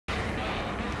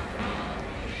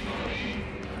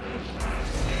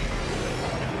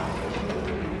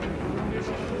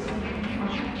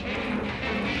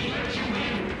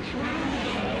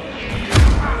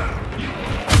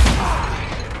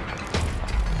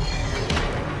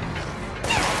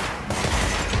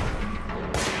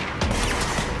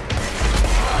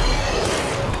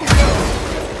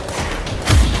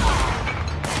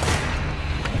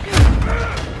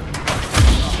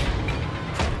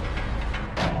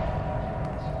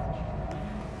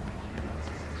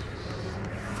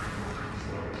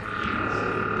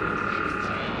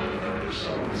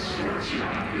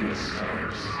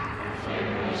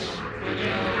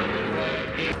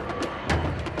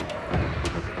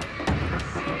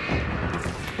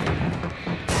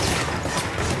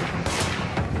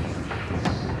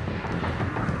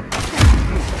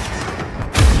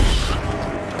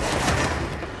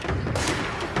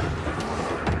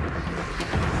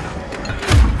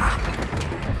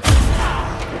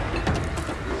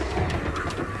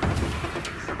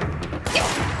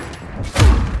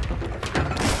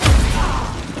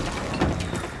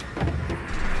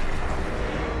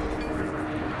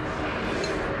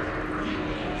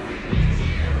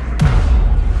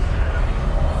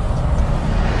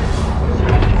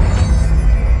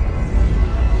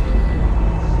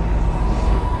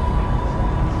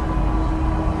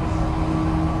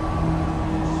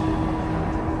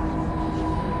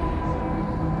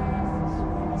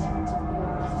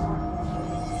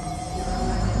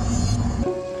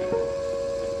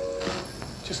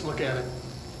look at it.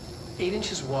 8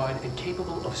 inches wide and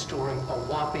capable of storing a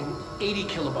whopping 80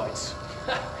 kilobytes.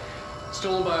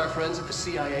 Stolen by our friends at the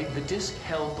CIA, the disk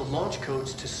held the launch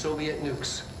codes to Soviet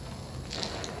nukes.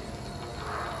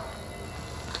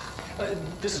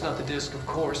 This is not the disk, of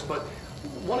course, but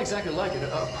one exactly like it.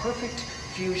 A perfect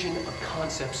fusion of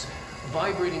concepts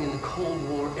vibrating in the Cold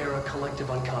War era collective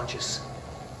unconscious.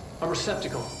 A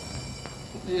receptacle.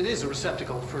 It is a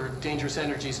receptacle for dangerous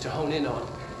energies to hone in on.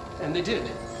 And they did.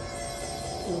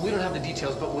 We don't have the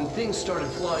details, but when things started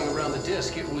flying around the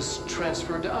disk, it was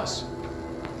transferred to us.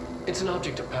 It's an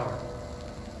object of power.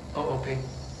 OOP.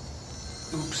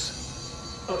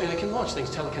 Oops. Oh, and it can launch things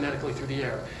telekinetically through the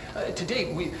air. To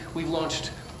date, we've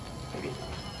launched maybe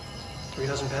 3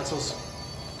 dozen pencils.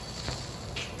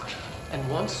 And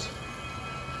once,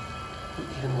 we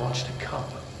even launched a cup.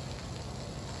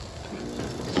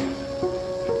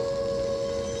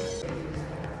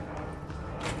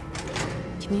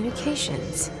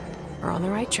 Communications are on the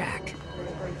right track.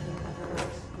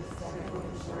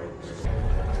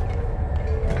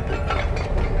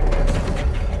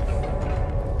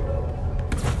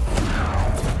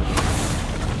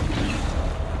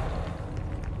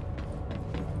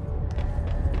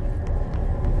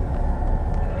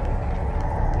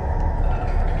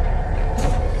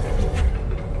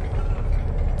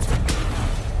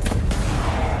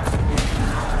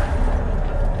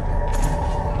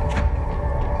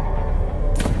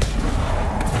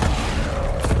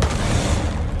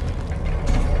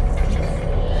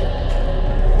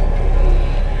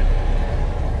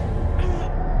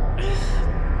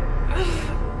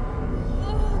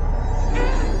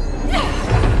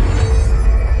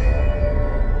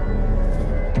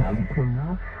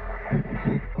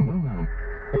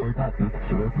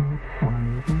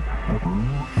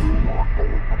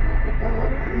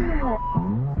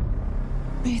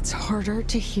 It's harder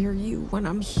to hear you when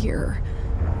I'm here.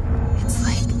 It's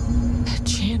like the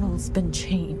channel's been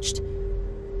changed.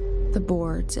 The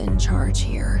board's in charge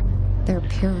here. They're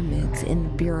pyramids in the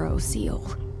Bureau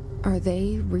seal. Are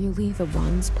they really the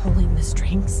ones pulling the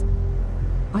strings?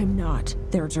 I'm not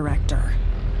their director.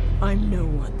 I'm no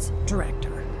one's director.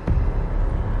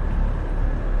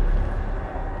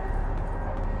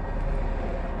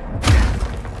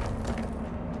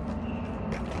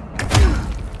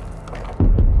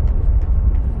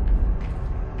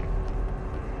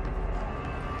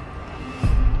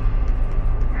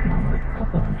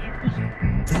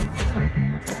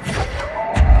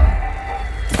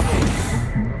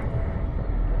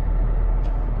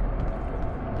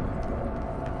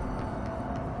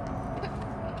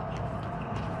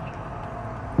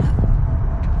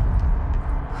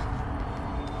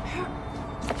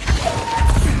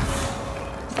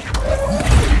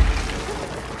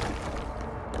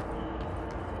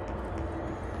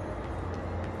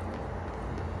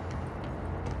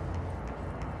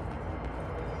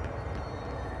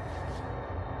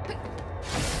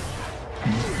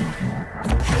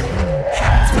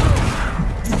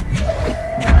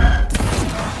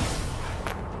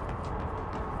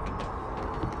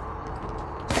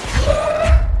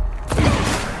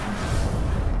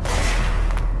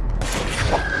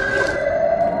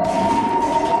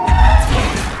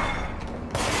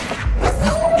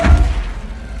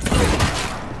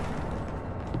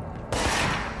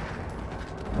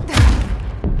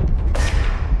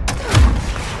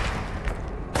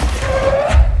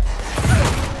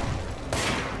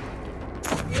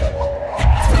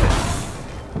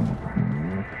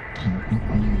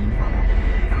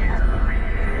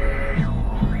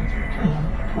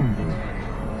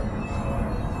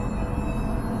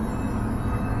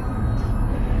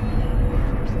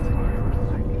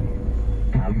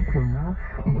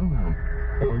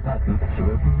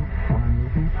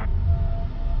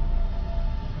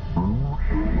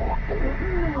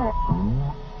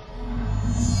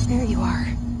 There you are.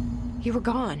 You were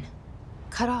gone.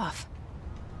 Cut off.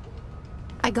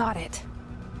 I got it.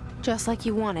 Just like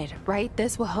you wanted, right?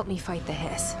 This will help me fight the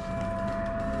hiss.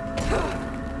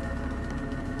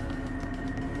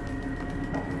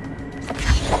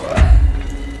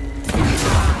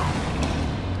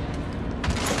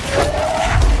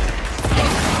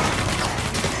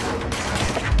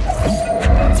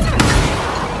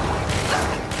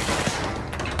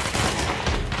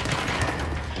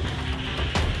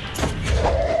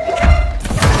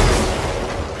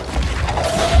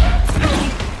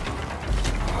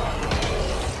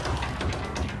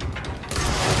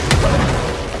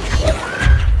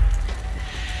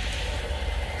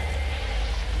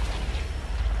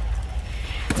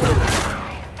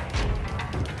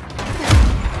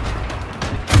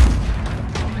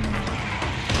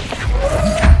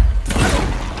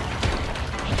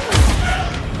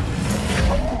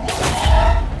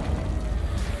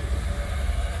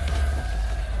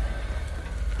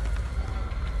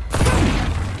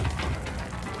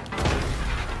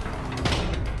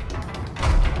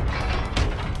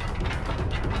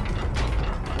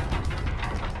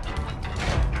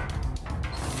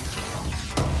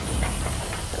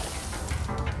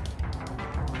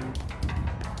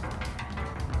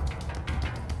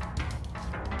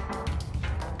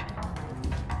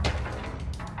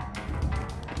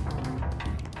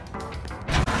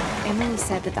 Emily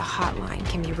said that the hotline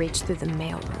can be reached through the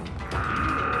mailroom.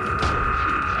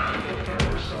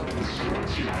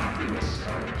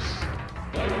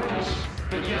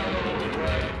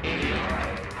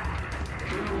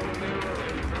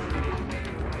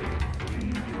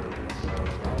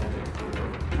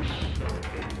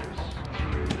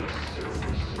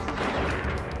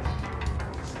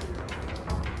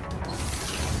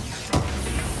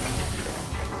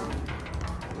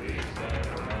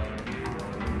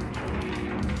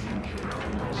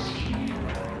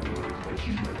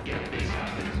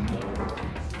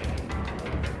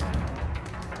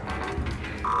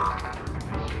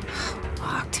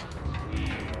 Locked.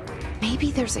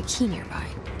 Maybe there's a key nearby.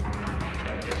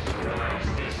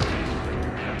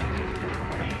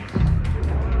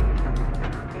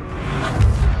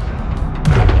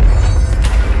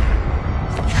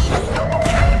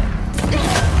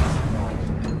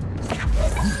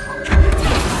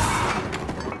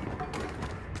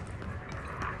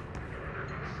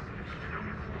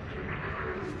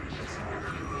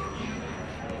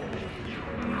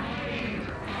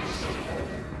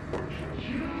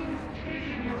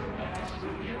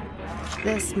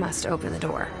 This must open the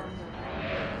door.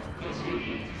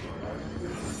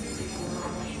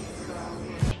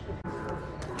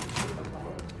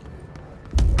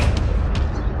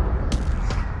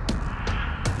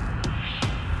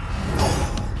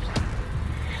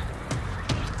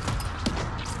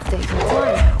 They can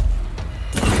fly now.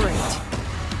 Great.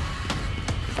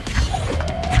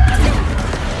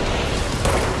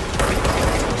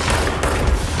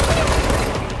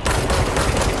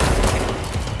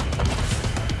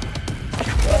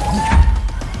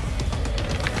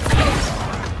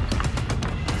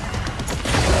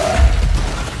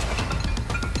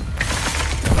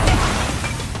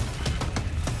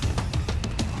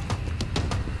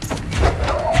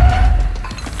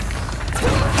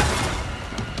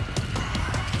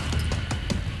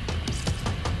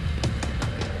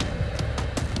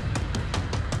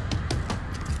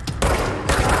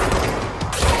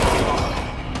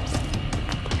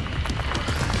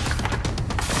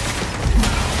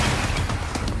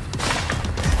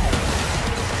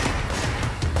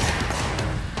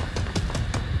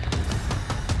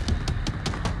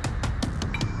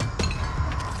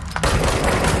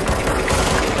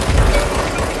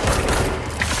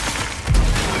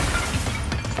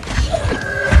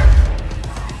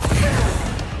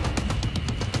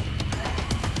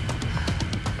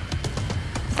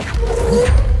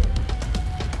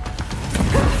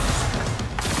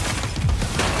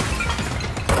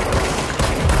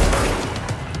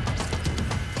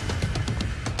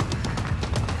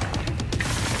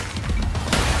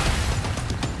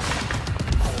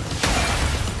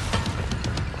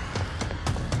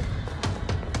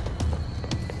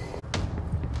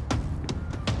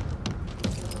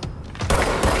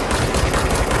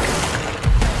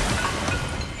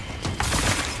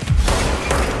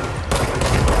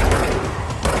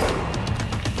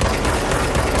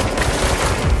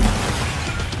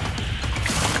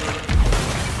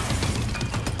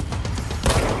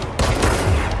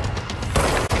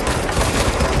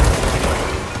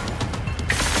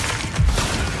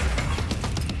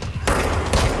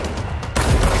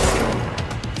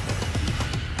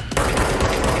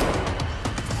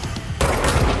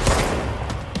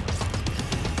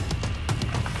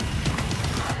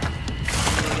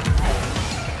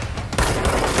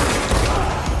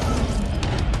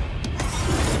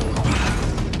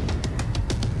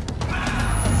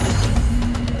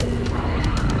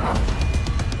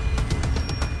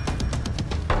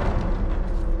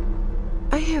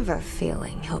 I have a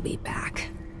feeling he'll be back.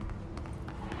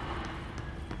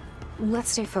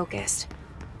 Let's stay focused.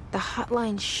 The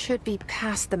hotline should be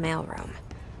past the mailroom.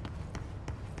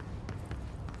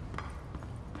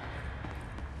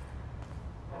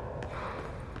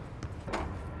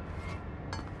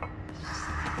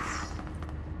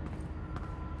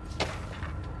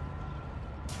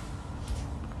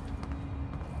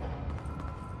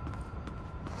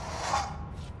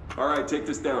 All right, take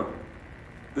this down.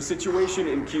 The situation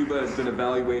in Cuba has been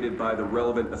evaluated by the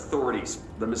relevant authorities.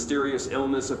 The mysterious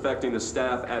illness affecting the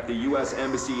staff at the U.S.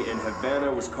 Embassy in Havana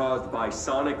was caused by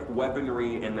sonic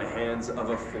weaponry in the hands of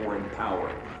a foreign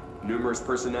power. Numerous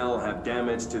personnel have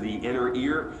damage to the inner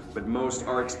ear, but most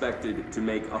are expected to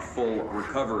make a full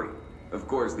recovery. Of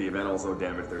course, the event also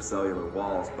damaged their cellular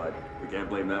walls, but we can't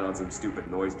blame that on some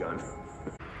stupid noise gun.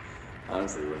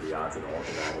 Honestly, what are the odds that all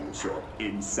of that would show up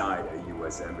inside a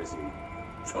U.S. Embassy?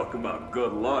 Talk about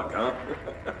good luck, huh?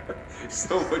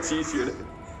 So much easier to...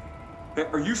 Hey,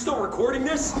 are you still recording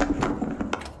this?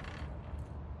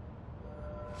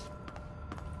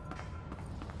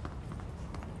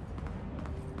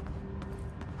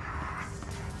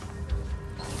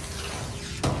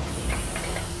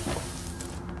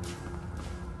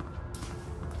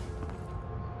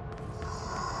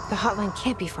 The hotline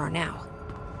can't be far now.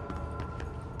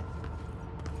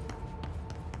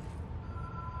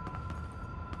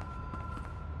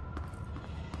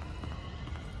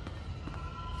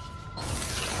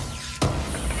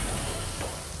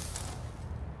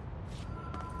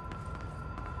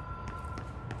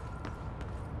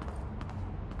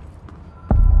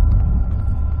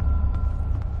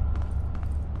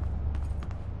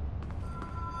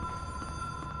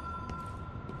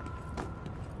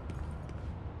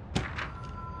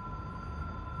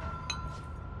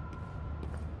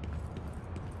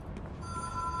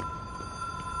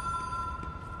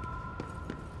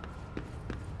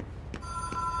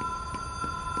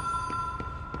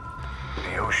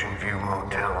 The Ocean View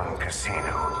Motel and Casino.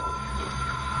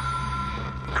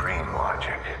 Dream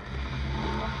logic.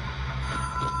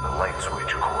 The light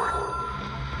switch cord.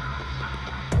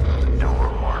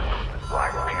 Door marked with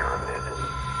Black Pyramid.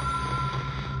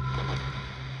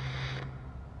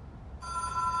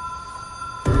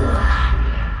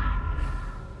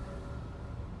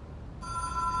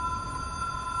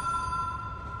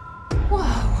 Whoa.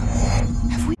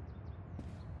 Have we...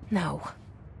 No.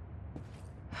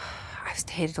 I've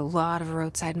stayed at a lot of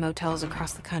roadside motels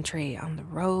across the country, on the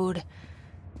road,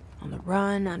 on the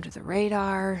run, under the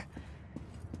radar.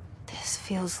 This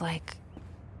feels like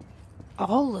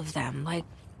all of them, like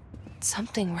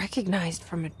something recognized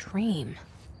from a dream.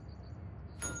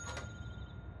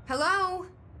 Hello?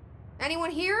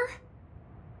 Anyone here?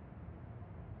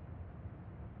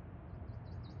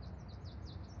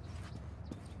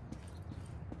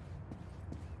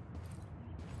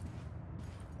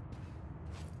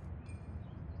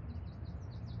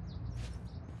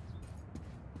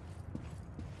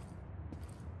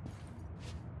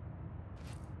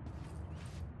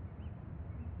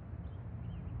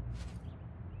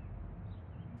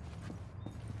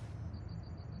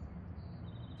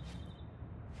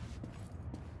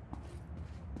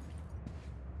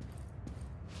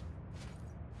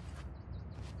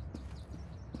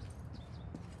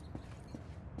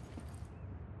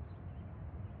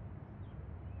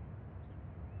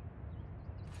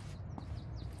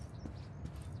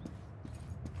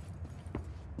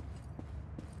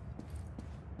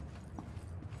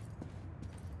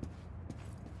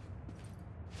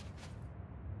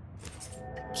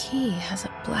 The key has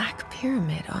a black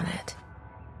pyramid on it.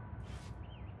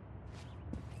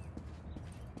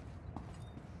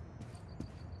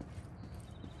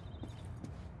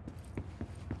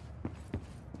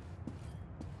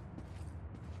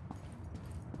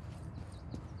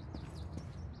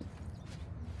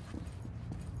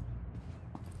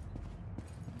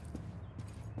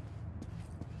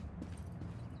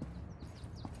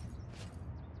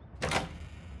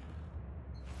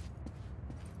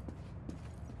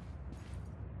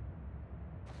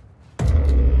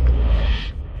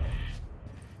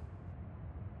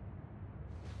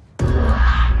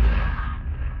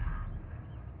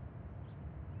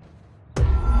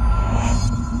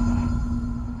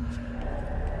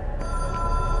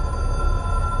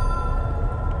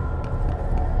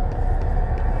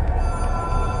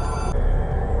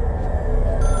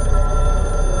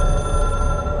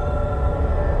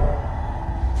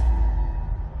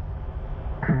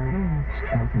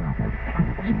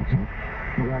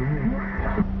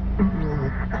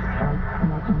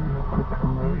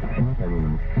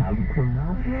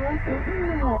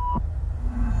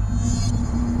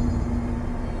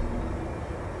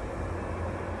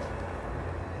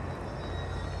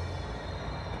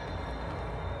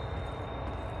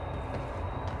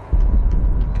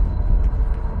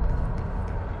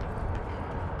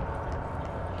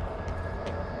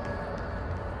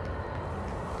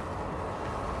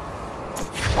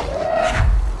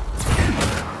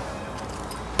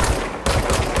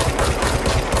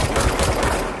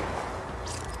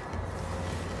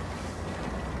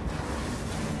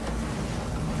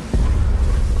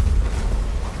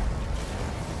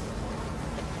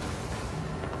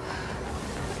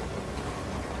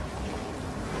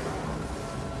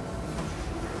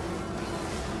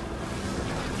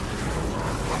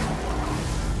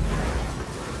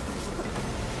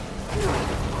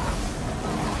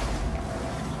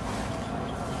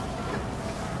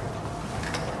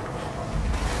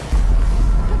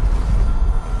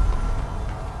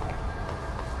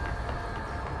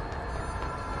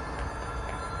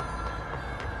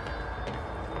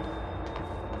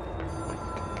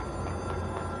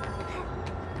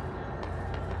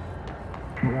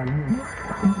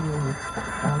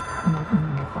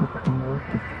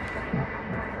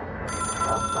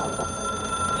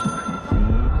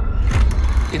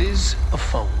 It is a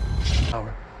phone.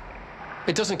 Power.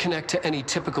 It doesn't connect to any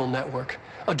typical network.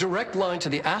 A direct line to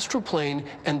the astral plane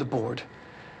and the board.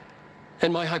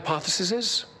 And my hypothesis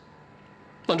is,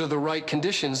 under the right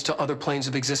conditions, to other planes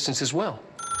of existence as well.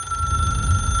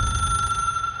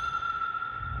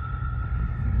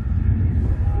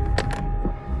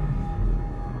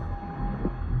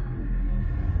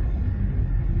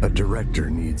 A director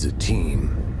needs a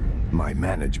team. My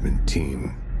management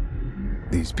team.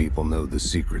 These people know the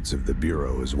secrets of the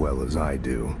Bureau as well as I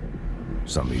do.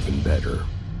 Some even better.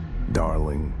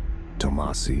 Darling,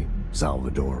 Tomasi,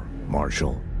 Salvador,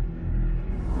 Marshall.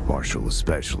 Marshall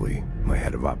especially, my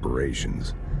head of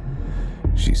operations.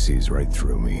 She sees right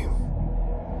through me.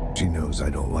 She knows I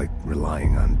don't like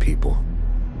relying on people.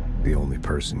 The only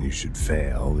person you should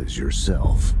fail is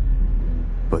yourself.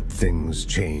 But things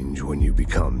change when you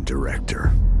become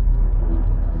director.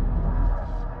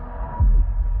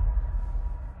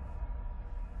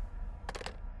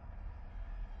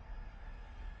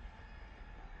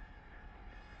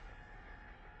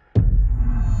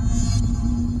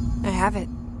 I have it.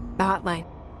 The hotline.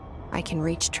 I can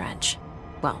reach Trench.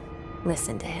 Well,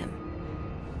 listen to him.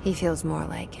 He feels more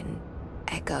like an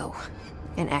echo.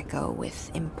 An echo with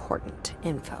important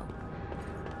info.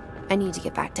 I need to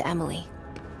get back to Emily.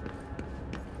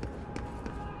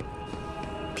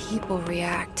 People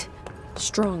react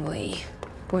strongly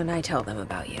when I tell them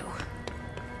about you.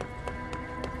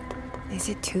 Is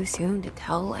it too soon to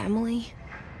tell Emily?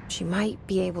 She might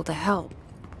be able to help.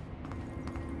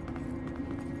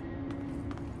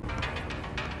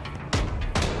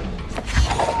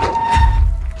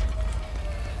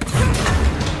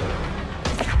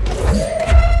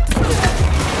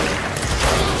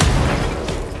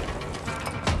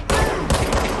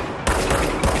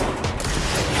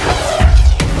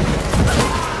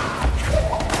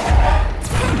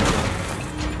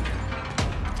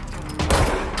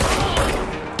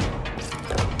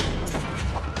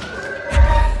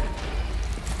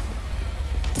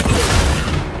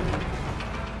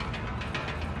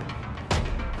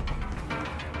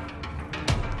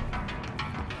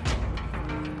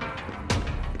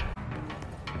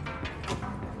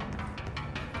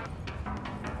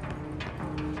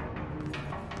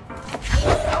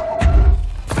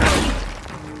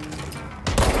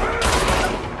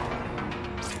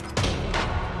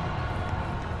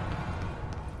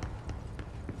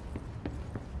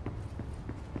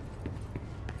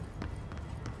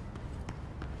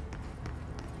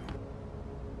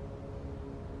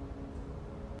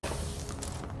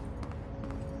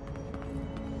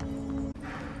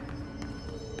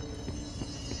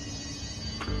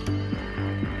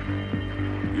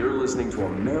 Listening to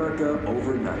America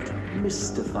Overnight,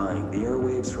 mystifying the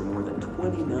airwaves for more than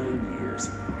 29 years.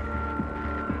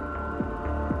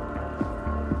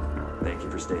 Thank you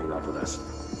for staying up with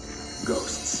us.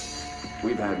 Ghosts.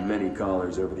 We've had many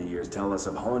callers over the years tell us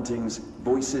of hauntings,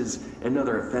 voices, and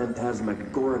other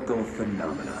phantasmagorical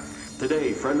phenomena.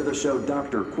 Today, friend of the show,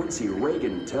 Dr. Quincy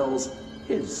Reagan, tells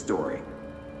his story.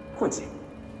 Quincy.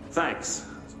 Thanks.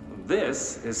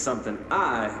 This is something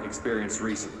I experienced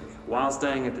recently while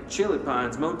staying at the Chili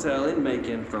Pines Motel in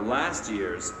Macon for last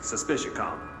year's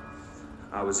SuspicioCon.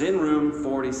 I was in room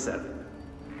 47.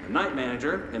 The night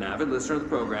manager, an avid listener of the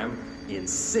program,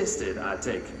 insisted I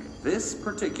take this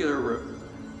particular room.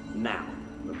 Now,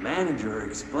 the manager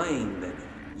explained that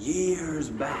years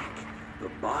back, the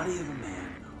body of a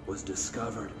man was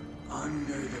discovered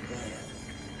under the bed,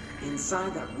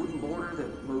 inside that wooden border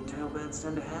that motel beds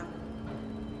tend to have.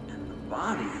 And the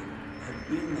body had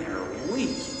been there a week,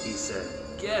 he said.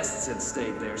 Guests had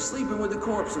stayed there, sleeping with the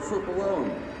corpse a foot below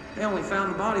them. They only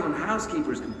found the body when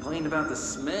housekeepers complained about the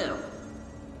smell.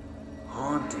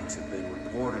 Hauntings have been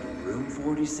reported in room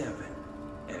 47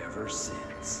 ever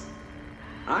since.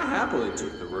 I happily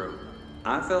took the room.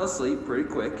 I fell asleep pretty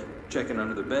quick, checking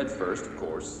under the bed first, of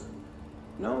course.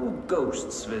 No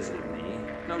ghosts visited me,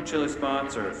 no chilly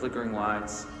spots or flickering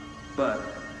lights. But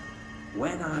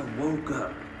when I woke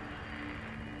up,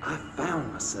 I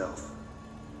found myself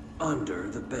under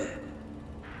the bed.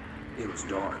 It was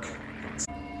dark.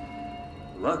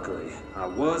 Luckily, I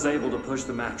was able to push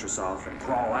the mattress off and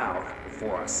crawl out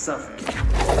before I suffocated.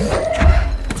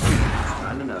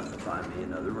 Kind enough to find me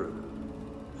another room.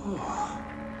 Oh,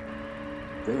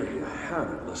 there you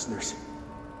have it, listeners.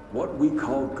 What we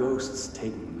call ghosts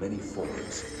take many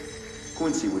forms.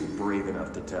 Quincy was brave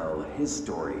enough to tell his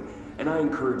story, and I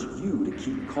encourage you to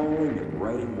keep calling and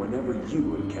writing whenever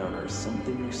you encounter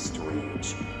something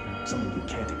strange, something you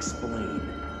can't explain.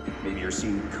 Maybe you're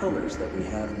seeing colors that we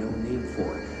have no name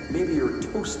for. Maybe your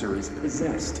toaster is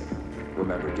possessed.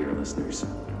 Remember, dear listeners,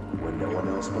 when no one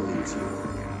else believes you,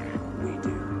 we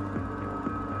do.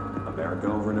 America. America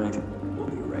overnight. We'll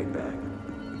be right back.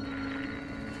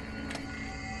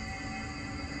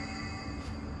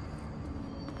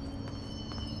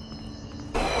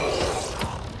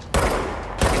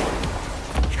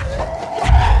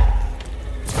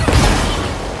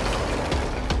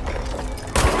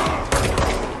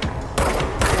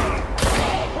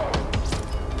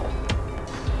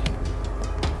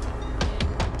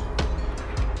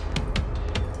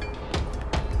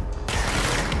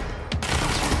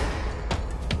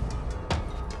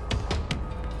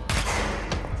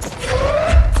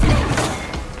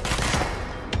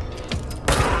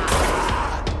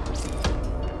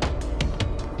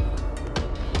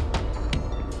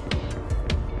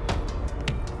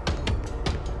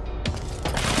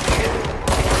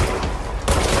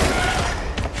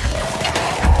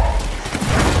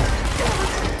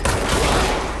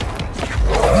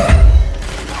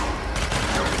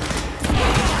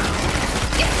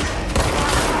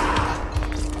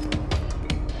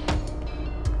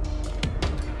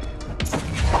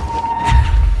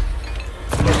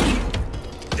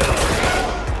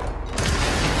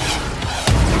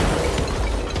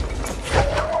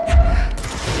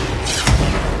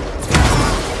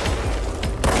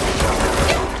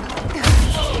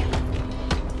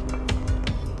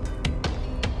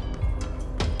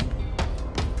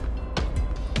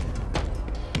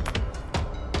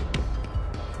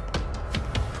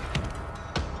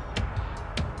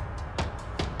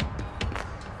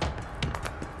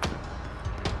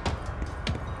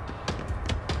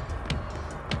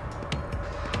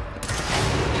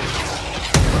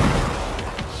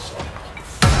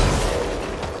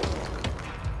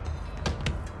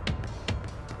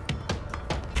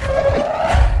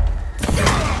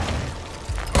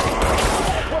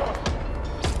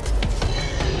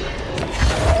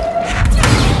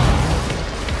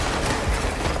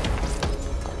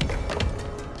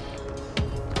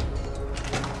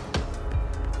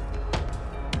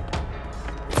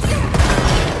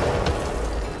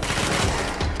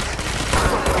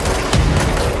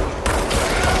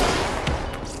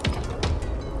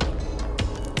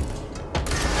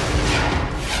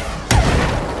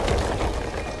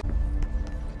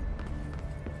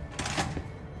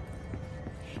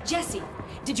 Jesse,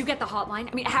 did you get the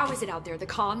hotline? I mean, how is it out there? The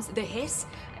comms, the hiss?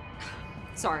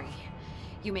 Sorry,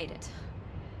 you made it.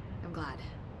 I'm glad.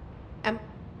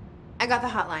 I got the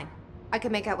hotline. I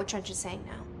can make out what Trench is saying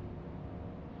now.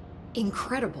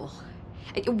 Incredible.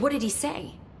 What did he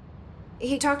say?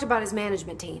 He talked about his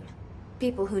management team.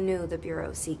 People who knew the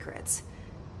Bureau's secrets.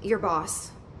 Your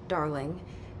boss, Darling.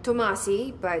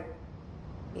 Tomasi, but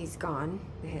he's gone.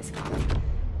 He's gone.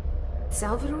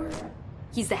 Salvador?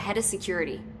 He's the head of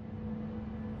security.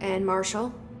 And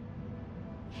Marshall?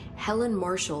 Helen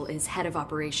Marshall is head of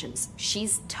operations.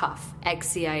 She's tough,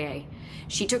 ex-CIA.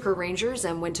 She took her Rangers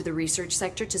and went to the research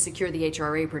sector to secure the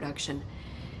HRA production.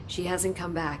 She hasn't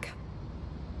come back.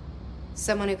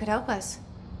 Someone who could help us.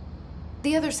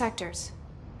 The other sectors.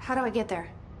 How do I get there?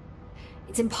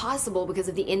 It's impossible because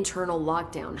of the internal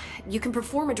lockdown. You can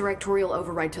perform a directorial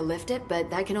override to lift it, but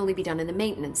that can only be done in the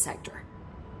maintenance sector.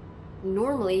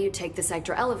 Normally, you take the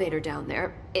sector elevator down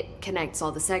there. It connects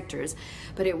all the sectors,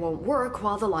 but it won't work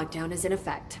while the lockdown is in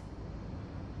effect.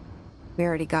 We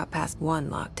already got past one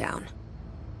lockdown.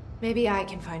 Maybe I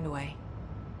can find a way.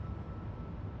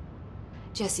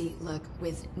 Jesse, look,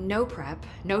 with no prep,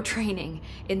 no training,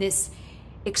 in this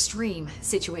extreme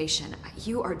situation,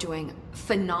 you are doing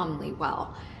phenomenally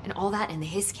well. And all that and the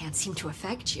hiss can't seem to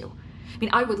affect you. I mean,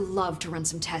 I would love to run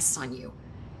some tests on you.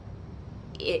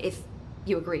 If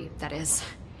you agree, that is.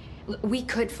 We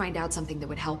could find out something that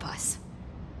would help us.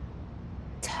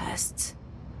 Tests?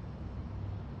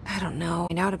 I don't know.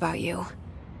 Find out about you.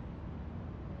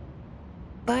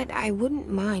 But I wouldn't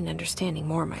mind understanding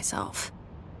more myself.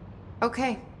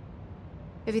 Okay.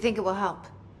 If you think it will help.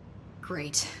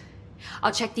 Great.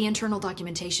 I'll check the internal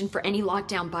documentation for any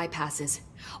lockdown bypasses.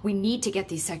 We need to get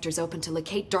these sectors open to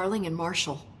locate Darling and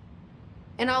Marshall.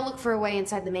 And I'll look for a way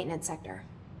inside the maintenance sector.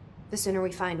 The sooner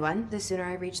we find one, the sooner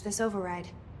I reach this override.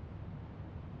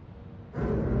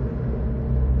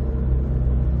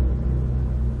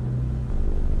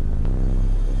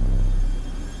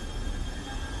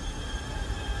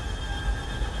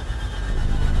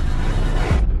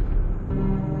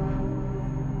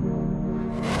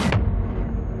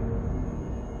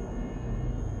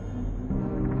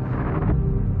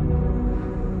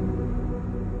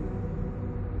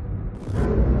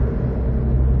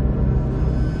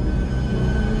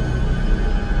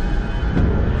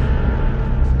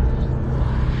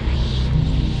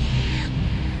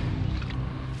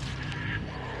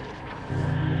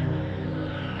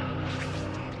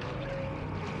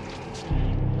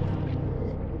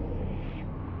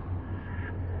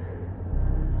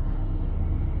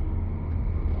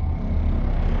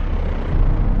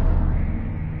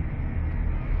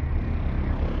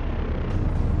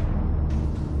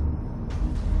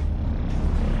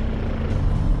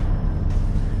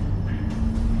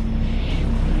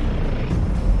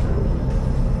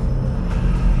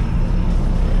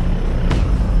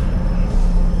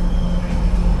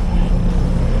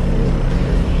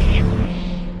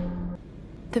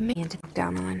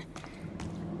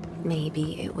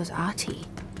 Maybe it was Ahti.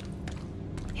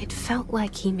 It felt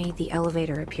like he made the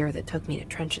elevator appear that took me to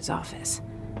Trench's office.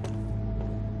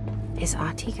 Is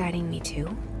Ahti guiding me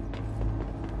too?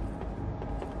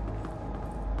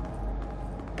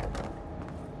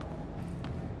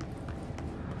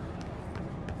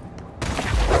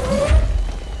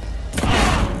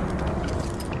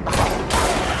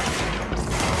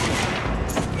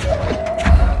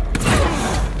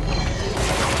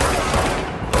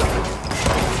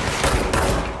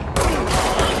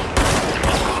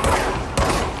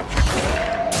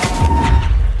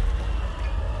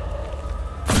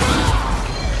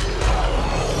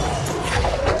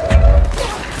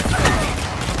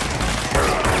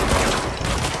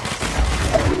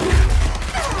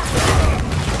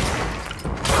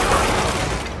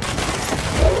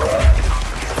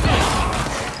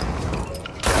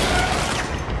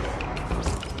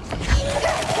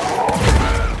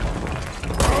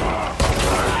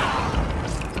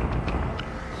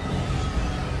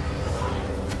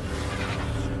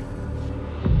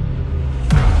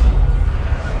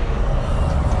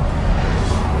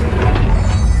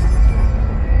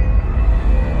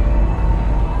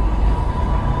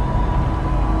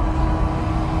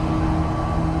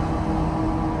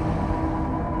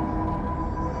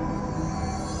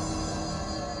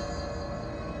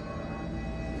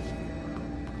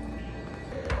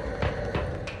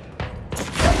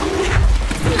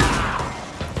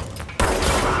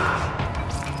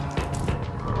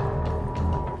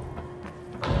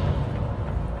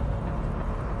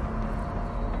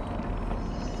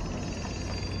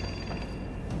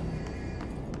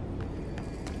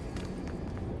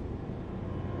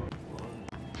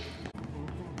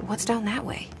 What's down that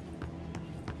way?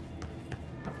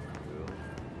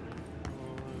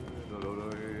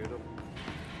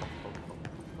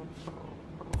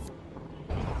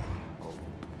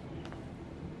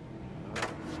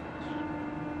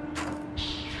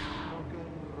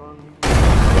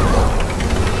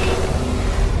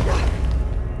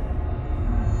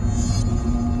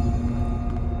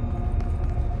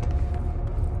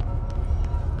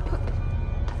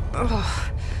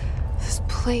 Ugh, this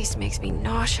place makes me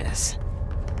nauseous.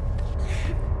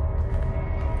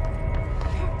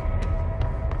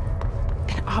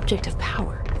 An object of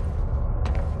power.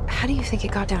 How do you think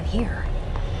it got down here?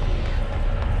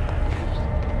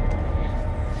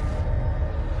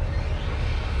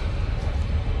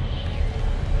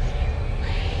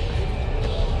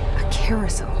 A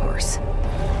carousel horse.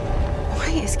 Why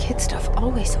is kid stuff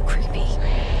always so creepy?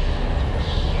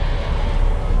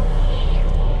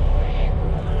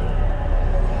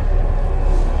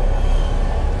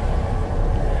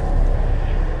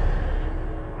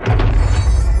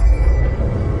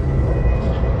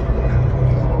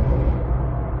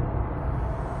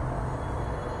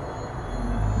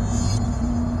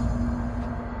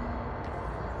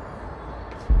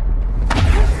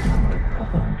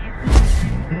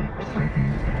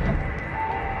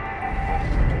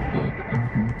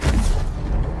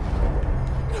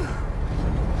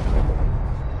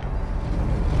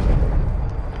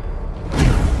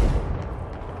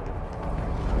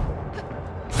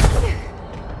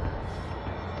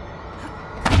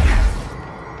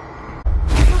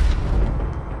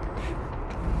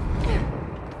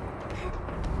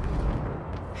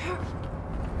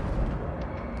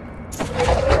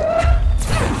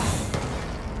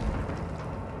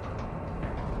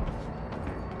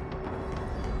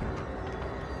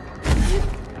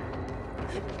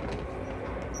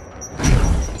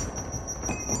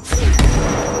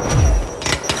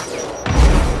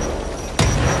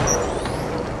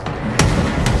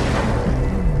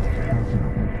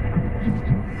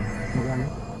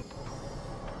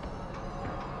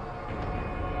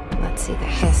 Let's see the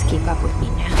Hess keep up with me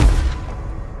now.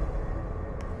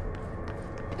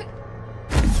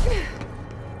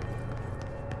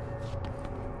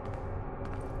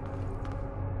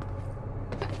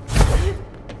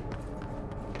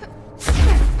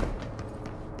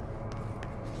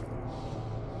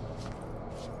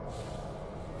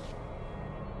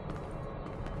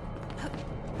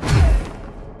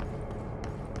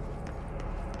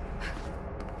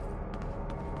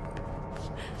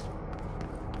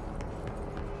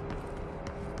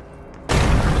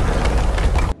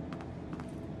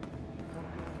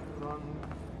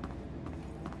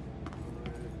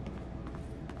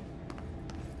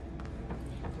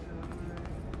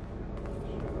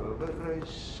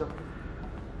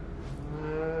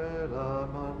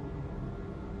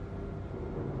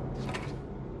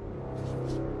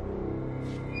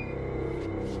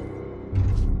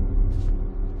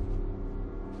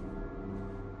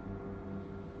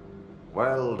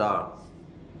 Well done.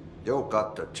 You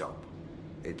got the job.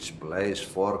 It's place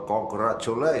for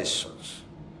congratulations.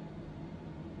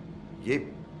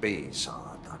 Yippee,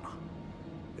 saatana.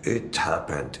 It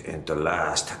happened in the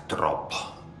last drop.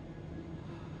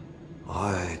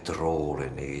 I truly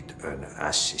need an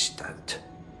assistant.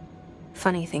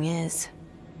 Funny thing is,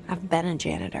 I've been a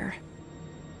janitor.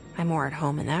 I'm more at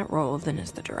home in that role than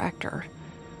as the director.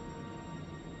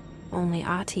 Only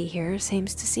Ati here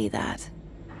seems to see that.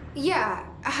 Yeah,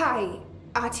 hi,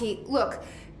 Ati. Look,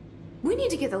 we need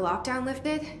to get the lockdown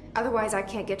lifted, otherwise I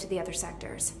can't get to the other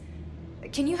sectors.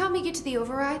 Can you help me get to the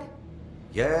override?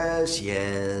 Yes,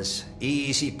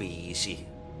 easy peasy.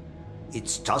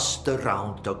 It's just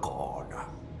around the corner.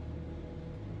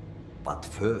 But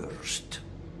first,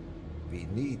 we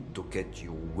need to get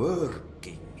you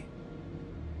working.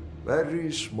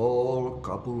 Very small,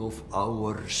 couple of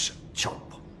hours job.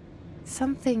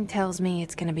 Something tells me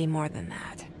it's gonna be more than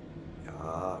that.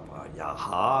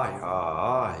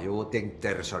 Yeah. You think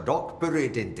there's a dog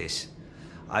buried in this?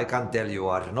 I can tell you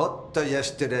are not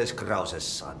yesterday's Krause's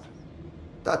son.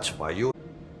 That's why you...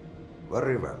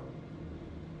 Very well.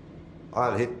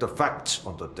 I'll hit the facts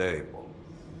on the table.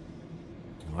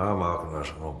 Mä kyllä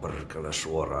sanon perkele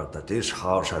suoraan, että this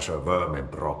house has a vermin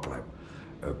problem.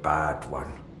 A bad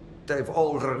one. They've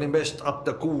already messed up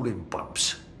the cooling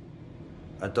pumps.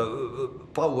 And the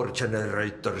power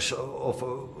generators of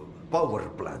a power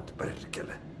plant,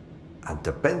 perkele. And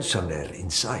the pensioner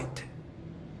inside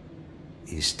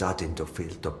is starting to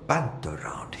feel the band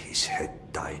around his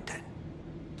head tighten.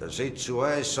 The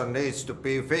situation needs to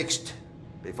be fixed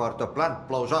before the plant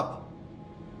blows up.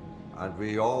 And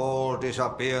we all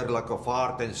disappear like a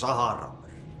fart in Sahara.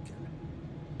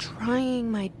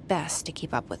 Trying my best to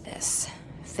keep up with this.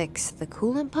 Fix the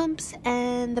coolant pumps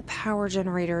and the power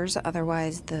generators,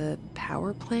 otherwise the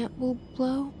power plant will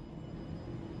blow.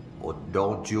 But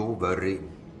don't you worry.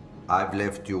 I've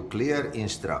left you clear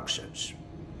instructions.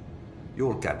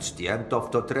 You'll catch the end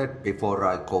of the thread before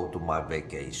I go to my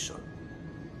vacation.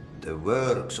 The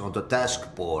work's on the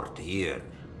task board here.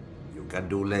 You can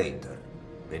do later,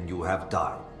 when you have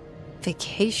time.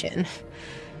 Vacation?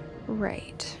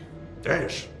 Right.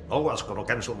 Yes, no one's gonna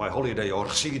cancel my holiday or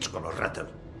seat's gonna rattle.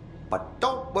 But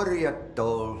don't worry at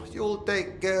all. You'll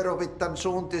take care of it and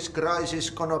soon this crisis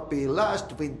gonna be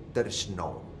last winter's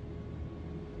snow.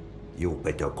 You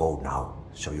better go now,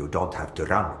 so you don't have to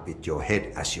run with your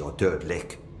head as your third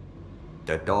leg.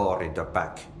 The door in the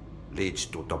back leads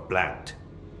to the plant.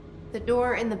 The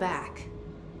door in the back.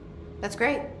 That's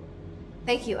great.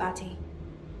 Thank you, Ati.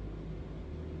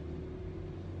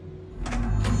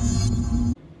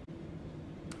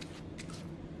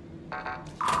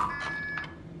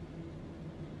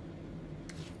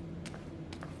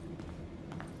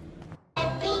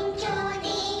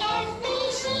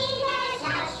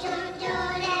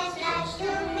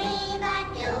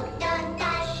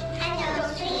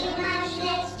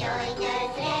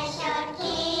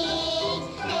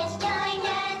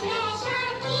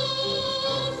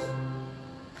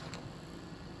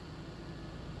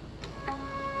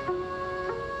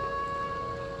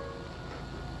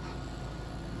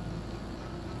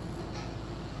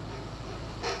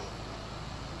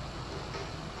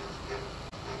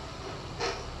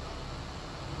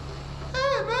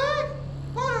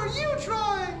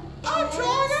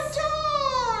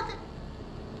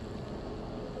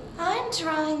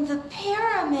 Drawing the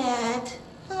pyramid.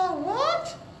 The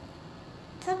what?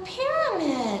 The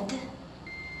pyramid.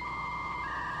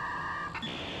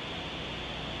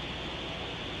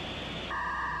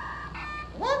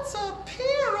 What's a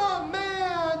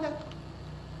pyramid?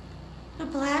 The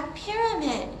Black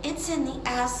Pyramid. It's in the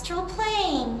astral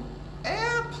plane.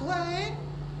 Airplane?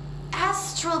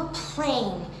 Astral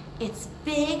plane. It's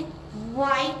big,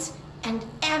 white, and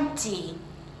empty.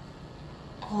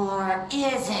 Or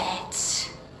is it?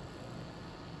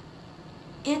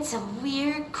 It's a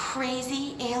weird,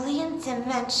 crazy alien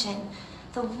dimension.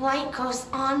 The white goes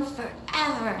on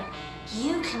forever.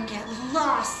 You can get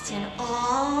lost in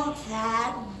all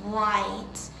that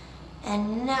white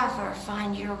and never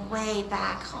find your way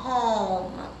back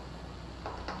home.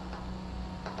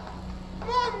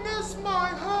 I miss my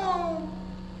home.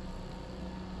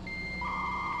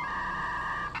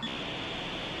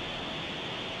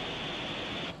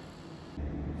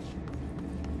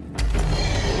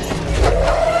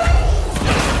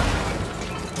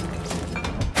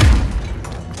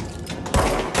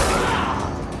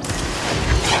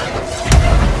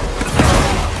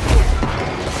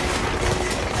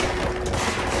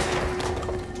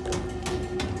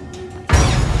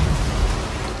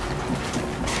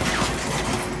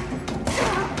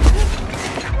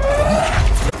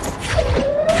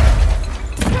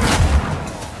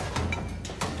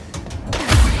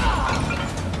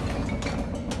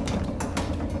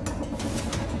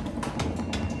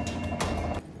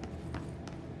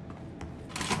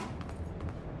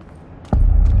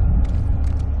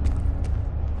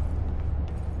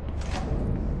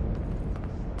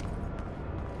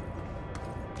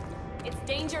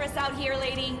 mess out here,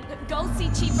 lady. Go see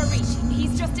Chief Arish.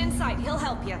 He's just inside. He'll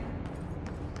help you.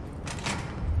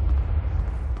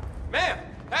 Ma'am!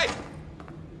 Hey!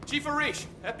 Chief Arish,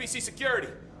 FBC Security.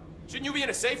 Shouldn't you be in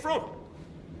a safe room?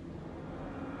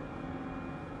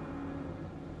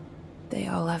 They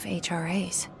all have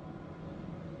HRAs.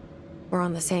 We're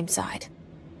on the same side.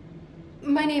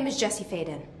 My name is Jesse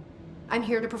Faden. I'm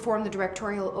here to perform the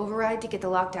directorial override to get the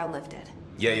lockdown lifted.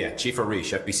 Yeah, Chief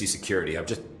Arish, FBC Security. I'm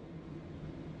just...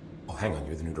 Oh, hang on,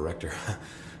 you're the new director.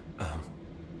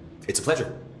 It's a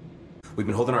pleasure. We've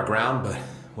been holding our ground, but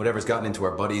whatever's gotten into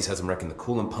our buddies has them wrecking the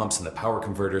coolant pumps and the power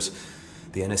converters.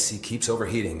 The NSC keeps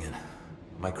overheating, and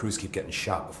my crews keep getting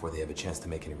shot before they have a chance to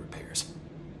make any repairs.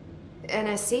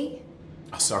 NSC?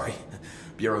 Oh, sorry.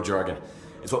 Bureau jargon.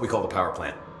 It's what we call the power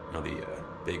plant. You know, the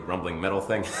big rumbling metal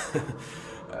thing?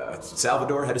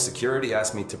 Salvador, head of security,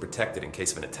 asked me to protect it in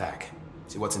case of an attack.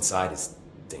 See, what's inside is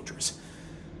dangerous.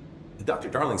 Dr.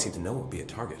 Darling seemed to know it would be a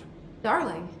target.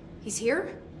 Darling? He's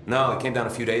here? No, he came down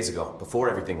a few days ago, before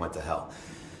everything went to hell.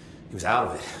 He was out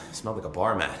of it. Smelled like a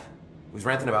bar mat. He was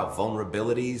ranting about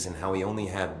vulnerabilities and how he only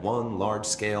had one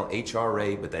large-scale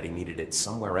HRA, but that he needed it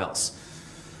somewhere else.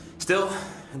 Still,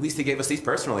 at least he gave us these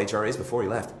personal HRAs before he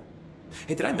left.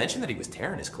 Hey, did I mention that he was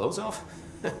tearing his clothes off?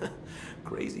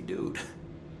 Crazy dude.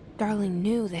 Darling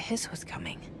knew the hiss was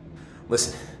coming.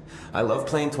 Listen, I love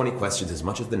playing 20 questions as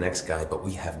much as the next guy, but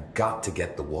we have got to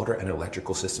get the water and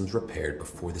electrical systems repaired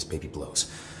before this baby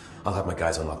blows. I'll have my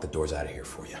guys unlock the doors out of here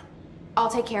for you. I'll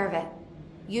take care of it.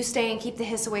 You stay and keep the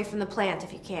hiss away from the plant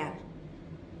if you can.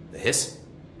 The hiss?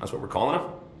 That's what we're calling him?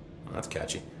 Oh, that's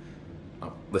catchy.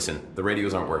 Oh, listen, the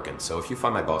radios aren't working, so if you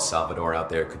find my boss Salvador out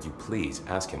there, could you please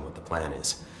ask him what the plan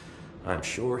is? I'm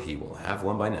sure he will have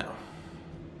one by now.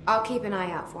 I'll keep an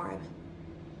eye out for him.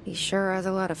 He sure has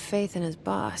a lot of faith in his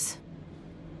boss.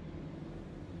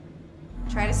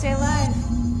 Try to stay alive.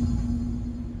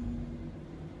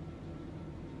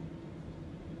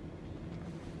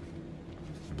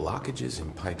 Blockages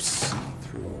in pipes C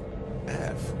through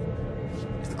F.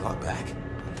 Is the clock back?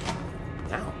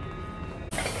 Now.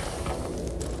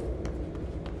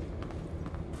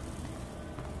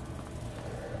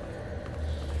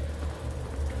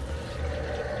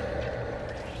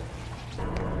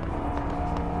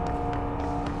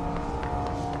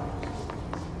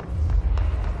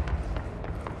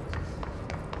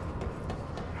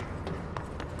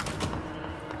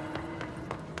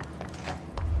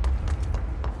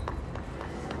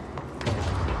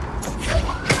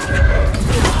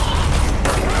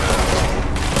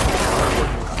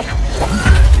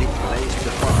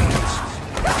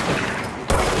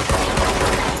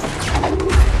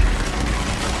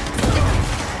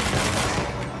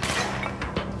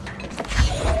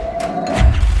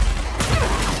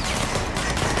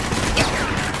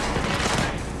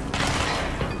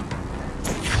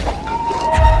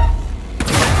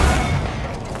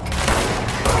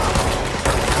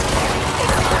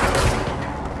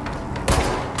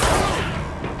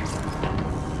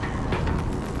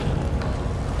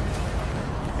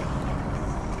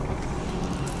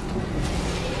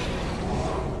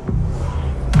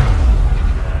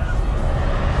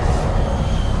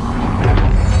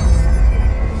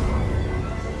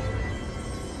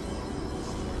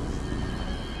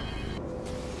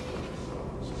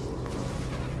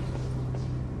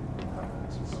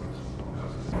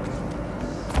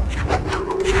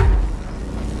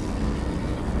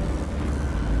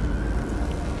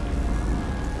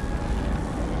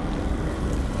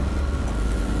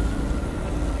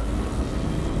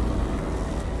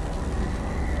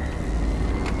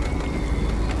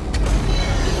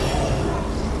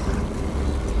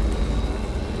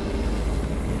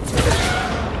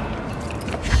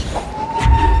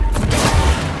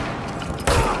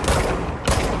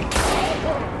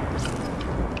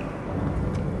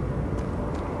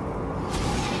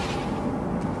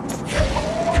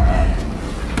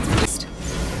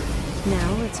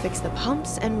 Fix the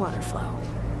pumps and water flow.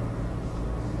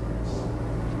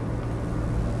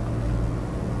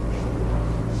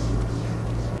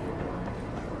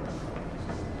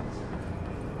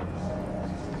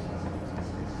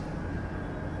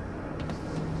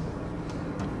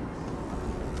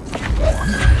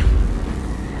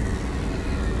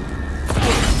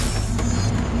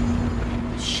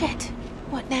 Shit,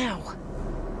 what now?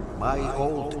 My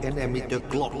old enemy, the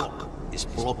clock, is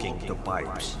blocking the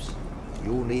pipes.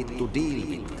 You need to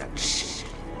deal with that shit.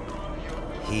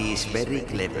 He is very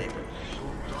clever.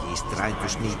 He's trying to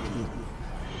sneak in.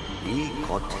 We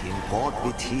got him caught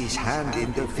with his hand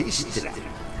in the fish trap.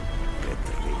 Get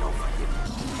rid of him.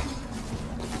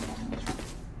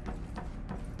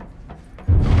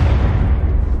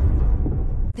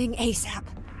 something ASAP.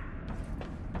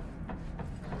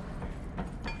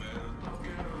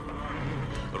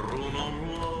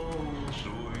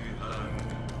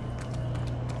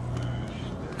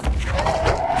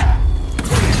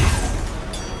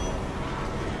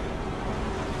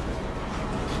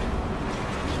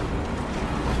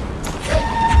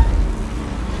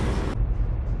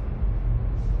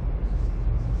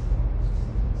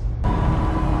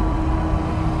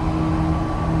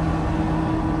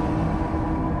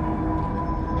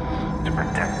 To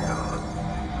protect them,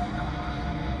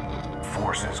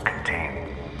 forces contain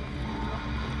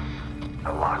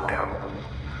a lockdown.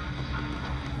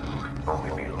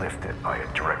 Only be lifted by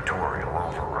a directorial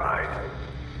override.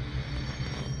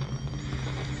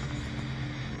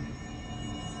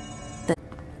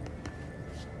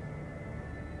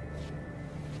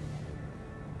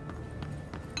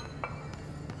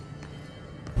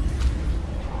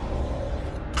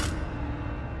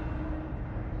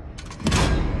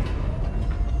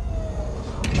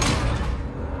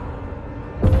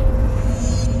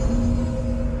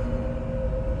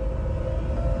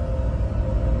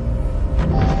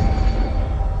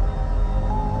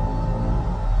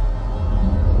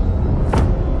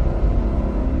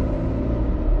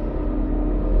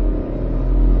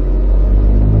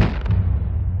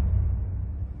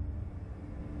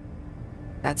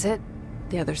 That's it.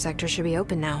 The other sector should be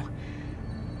open now.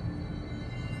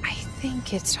 I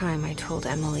think it's time I told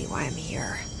Emily why I'm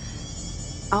here.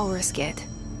 I'll risk it.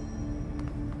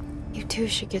 You two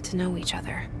should get to know each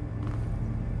other.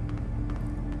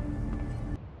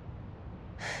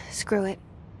 Screw it.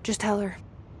 Just tell her.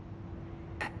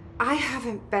 I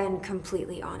haven't been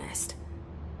completely honest.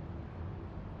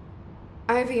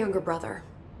 I have a younger brother,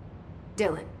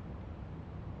 Dylan.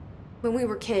 When we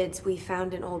were kids, we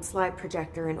found an old slide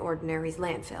projector in Ordinary's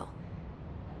landfill.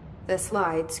 The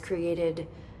slides created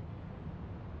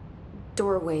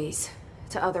doorways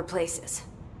to other places.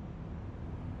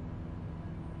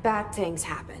 Bad things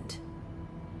happened.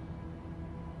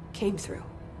 Came through.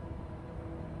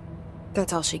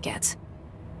 That's all she gets.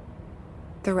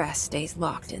 The rest stays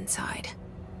locked inside.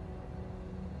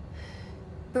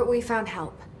 But we found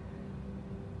help.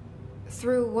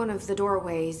 Through one of the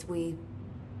doorways, we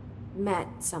met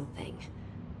something.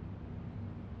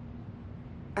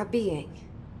 A being.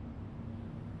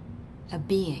 A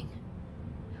being?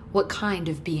 What kind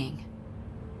of being?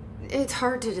 It's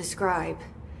hard to describe,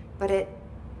 but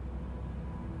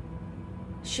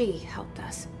she helped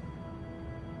us.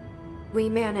 We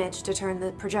managed to turn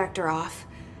the projector off.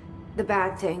 The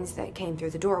bad things that came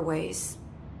through the doorways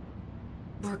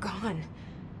were gone.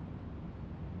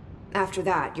 After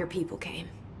that, your people came.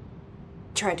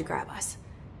 Tried to grab us.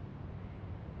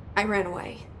 I ran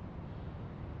away.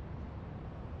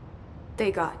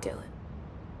 They got Dylan.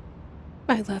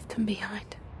 I left him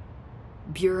behind.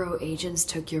 Bureau agents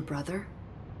took your brother?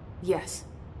 Yes.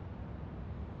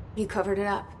 You covered it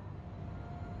up.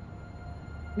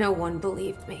 No one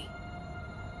believed me.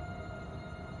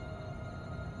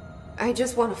 I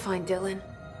just want to find Dylan.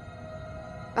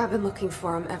 I've been looking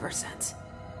for him ever since.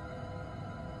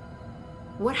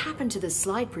 What happened to the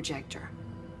slide projector?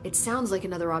 It sounds like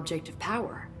another object of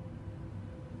power.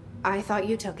 I thought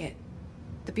you took it.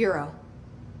 The Bureau.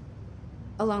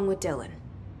 Along with Dylan.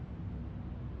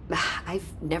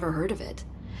 I've never heard of it.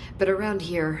 But around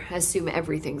here, I assume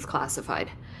everything's classified.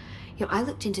 You know, I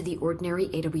looked into the Ordinary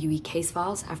AWE case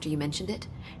files after you mentioned it.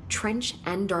 Trench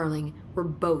and Darling were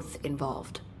both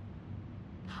involved.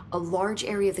 A large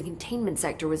area of the containment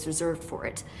sector was reserved for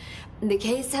it. The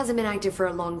case hasn't been active for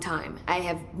a long time. I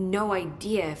have no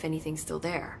idea if anything's still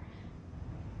there.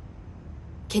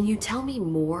 Can you tell me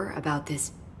more about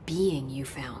this being you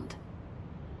found?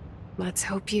 Let's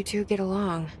hope you two get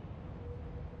along.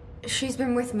 She's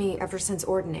been with me ever since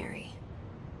Ordinary.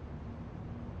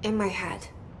 In my head.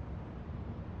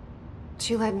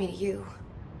 She led me to you.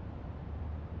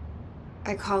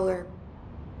 I call her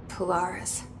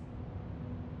Polaris.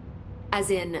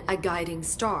 As in a guiding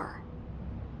star.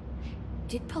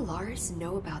 Did Polaris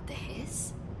know about the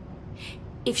hiss?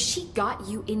 If she got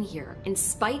you in here in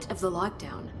spite of the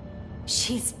lockdown,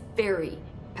 she's very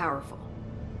powerful.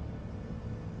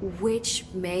 Which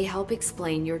may help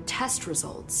explain your test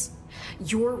results.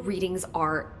 Your readings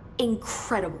are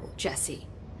incredible, Jesse.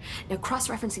 Now,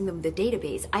 cross-referencing them with the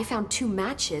database, I found 2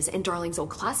 matches in Darling's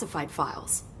old classified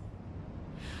files.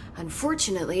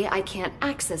 Unfortunately, I can't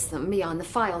access them beyond the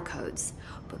file codes,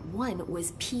 but one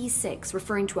was P6,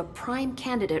 referring to a prime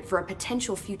candidate for a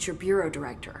potential future bureau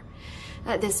director.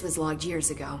 This was logged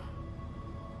years ago.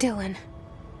 Dylan.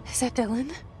 Is that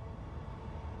Dylan?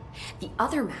 The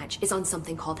other match is on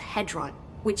something called Hedron.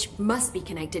 which must be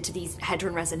connected to these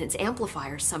hadron resonance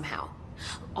amplifiers somehow.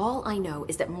 All I know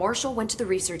is that Marshall went to the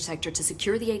research sector to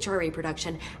secure the HRA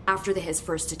production after the Hiss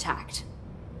first attacked.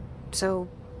 So,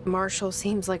 Marshall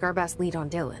seems like our best lead on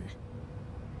Dylan.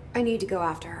 I need to go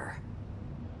after her.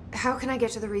 How can I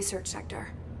get to the research sector?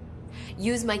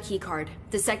 Use my keycard.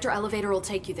 The sector elevator will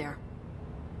take you there.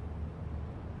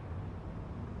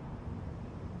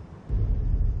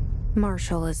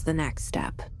 Marshall is the next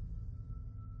step.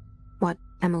 What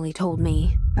Emily told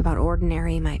me about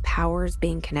Ordinary, my powers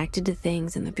being connected to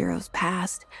things in the Bureau's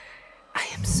past. I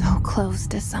am so close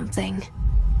to something.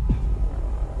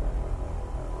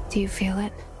 Do you feel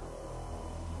it?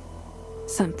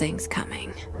 Something's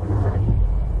coming.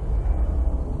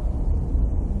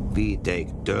 We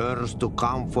take turns to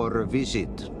come for a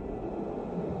visit.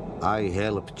 I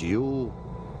helped you.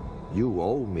 You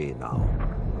owe me now.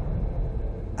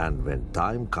 And when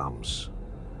time comes,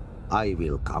 I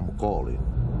will come calling.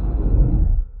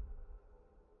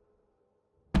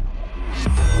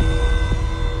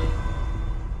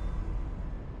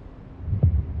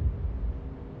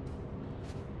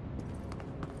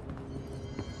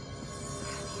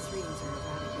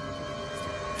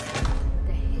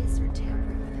 The Hiss are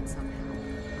tampering with it somehow.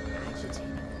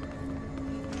 Agitating.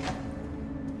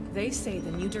 They say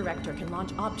the new director can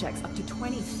launch objects up to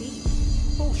 20 feet.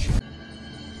 Bullshit.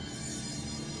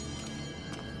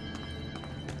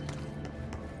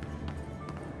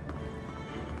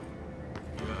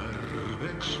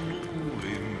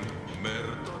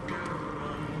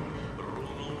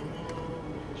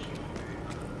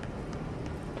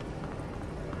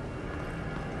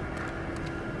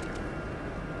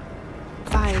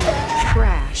 By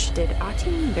trash, did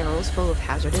Ati mean barrels full of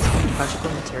hazardous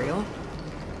biological material?